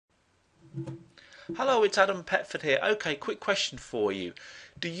Hello, it's Adam Petford here. Okay, quick question for you.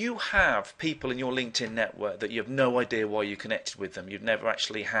 Do you have people in your LinkedIn network that you have no idea why you connected with them? You've never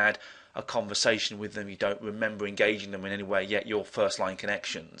actually had a conversation with them, you don't remember engaging them in any way, yet you're first line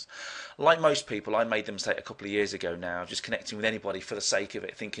connections. Like most people, I made the mistake a couple of years ago now, just connecting with anybody for the sake of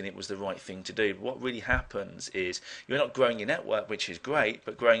it, thinking it was the right thing to do. But what really happens is you're not growing your network, which is great,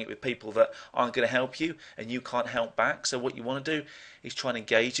 but growing it with people that aren't going to help you and you can't help back. So what you want to do is try and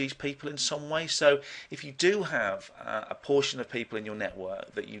engage these people in some way. So if you do have a portion of people in your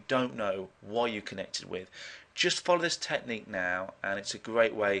network that you don't know why you connected with, just follow this technique now, and it's a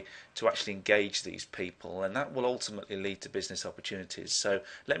great way to actually engage these people, and that will ultimately lead to business opportunities. So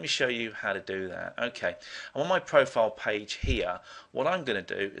let me show you how to do that. Okay, I'm on my profile page here. What I'm going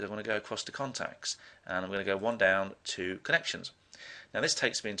to do is I'm going to go across to contacts, and I'm going to go one down to connections. Now this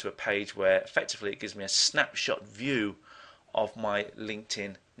takes me into a page where effectively it gives me a snapshot view of my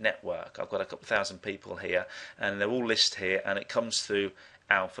LinkedIn network. I've got a couple thousand people here, and they're all listed here, and it comes through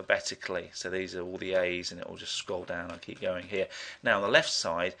alphabetically. So these are all the A's, and it will just scroll down and keep going here. Now on the left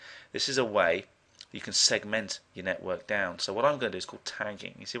side, this is a way you can segment your network down. So what I'm going to do is called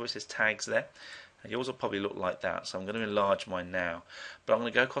tagging. You see what it says tags there? And yours will probably look like that. So I'm going to enlarge mine now. But I'm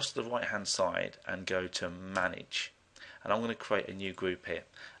going to go across to the right hand side and go to manage. And I'm going to create a new group here.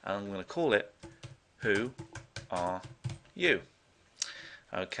 And I'm going to call it Who Are You?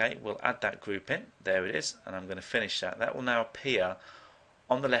 Okay, we'll add that group in. There it is. And I'm going to finish that. That will now appear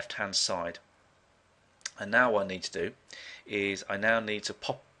on the left hand side. And now what I need to do is I now need to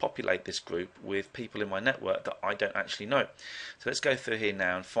populate this group with people in my network that I don't actually know. So let's go through here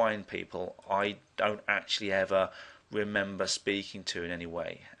now and find people I don't actually ever remember speaking to in any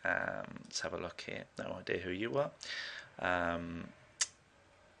way. Let's have a look here. No idea who you are.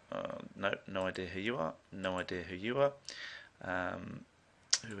 No idea who you are. No idea who you are.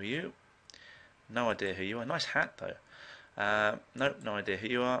 Who are you? No idea who you are. Nice hat though. No idea who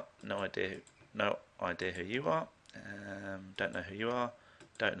you are. No idea who you are. Don't know who you are.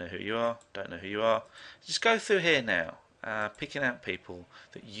 Don't know who you are. Don't know who you are. Just go through here now, picking out people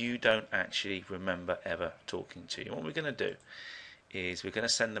that you don't actually remember ever talking to. And what we're going to do is we're going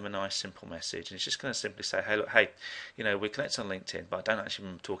to send them a nice simple message, and it's just going to simply say, hey, look, hey, we're connected on LinkedIn, but I don't actually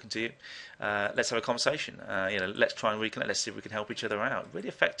remember talking to you. Let's have a conversation. Let's try and reconnect. Let's see if we can help each other out. Really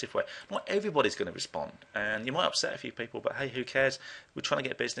effective way. Not everybody's going to respond, and you might upset a few people, but hey, who cares? We're trying to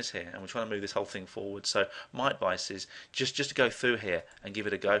get business here, and we're trying to move this whole thing forward. So my advice is just to go through here and give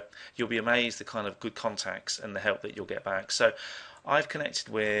it a go. You'll be amazed the kind of good contacts and the help that you'll get back. So I've connected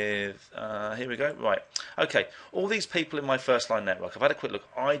with, here we go, right, okay, all these people in my first line network, I've had a quick look,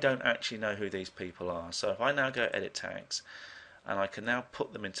 I don't actually know who these people are. So if I now go edit tags, and I can now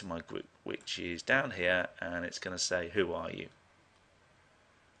put them into my group, which is down here, and it's going to say, who are you?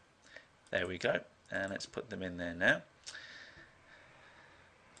 There we go, and let's put them in there now.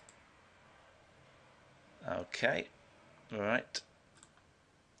 Okay, right.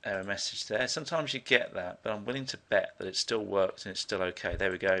 Error message there. Sometimes you get that, but I'm willing to bet that it still works and it's still okay.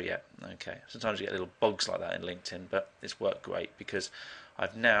 There we go. Yeah, okay. Sometimes you get little bugs like that in LinkedIn, but it's worked great because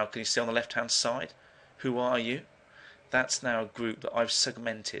I've now, can you see on the left hand side, who are you? That's now a group that I've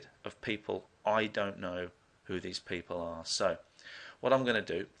segmented of people I don't know who these people are. So what I'm going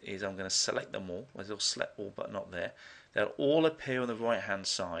to do is I'm going to select them all. There's a little select all button up there. They'll all appear on the right hand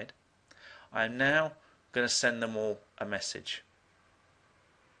side. I'm now going to send them all a message.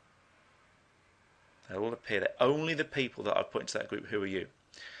 They'll all appear there. Only the people that I've put into that group, who are you?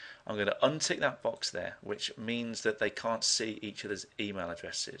 I'm going to untick that box there, which means that they can't see each other's email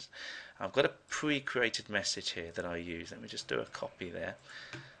addresses. I've got a pre-created message here that I use. Let me just do a copy there.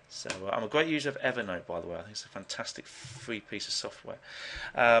 So I'm a great user of Evernote, by the way. I think it's a fantastic free piece of software.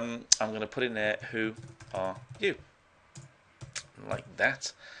 I'm going to put in there, who are you? Like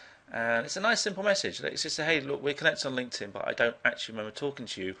that. And it's a nice simple message. It's just say, hey, look, we're connected on LinkedIn, but I don't actually remember talking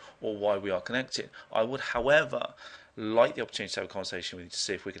to you or why we are connected. I would, however, like the opportunity to have a conversation with you to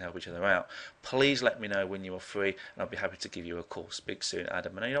see if we can help each other out. Please let me know when you are free, and I'll be happy to give you a call. Speak soon,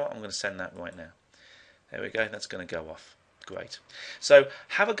 Adam. And you know what? I'm going to send that right now. There we go. That's going to go off. Great. So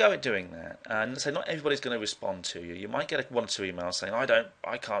have a go at doing that, and so not everybody's going to respond to you. You might get one or two emails saying,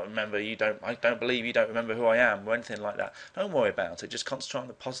 I can't remember, I don't believe you don't remember who I am, or anything like that. Don't worry about it. Just concentrate on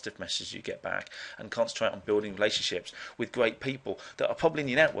the positive messages you get back, and concentrate on building relationships with great people that are probably in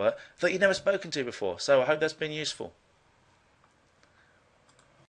your network that you've never spoken to before. So I hope that's been useful.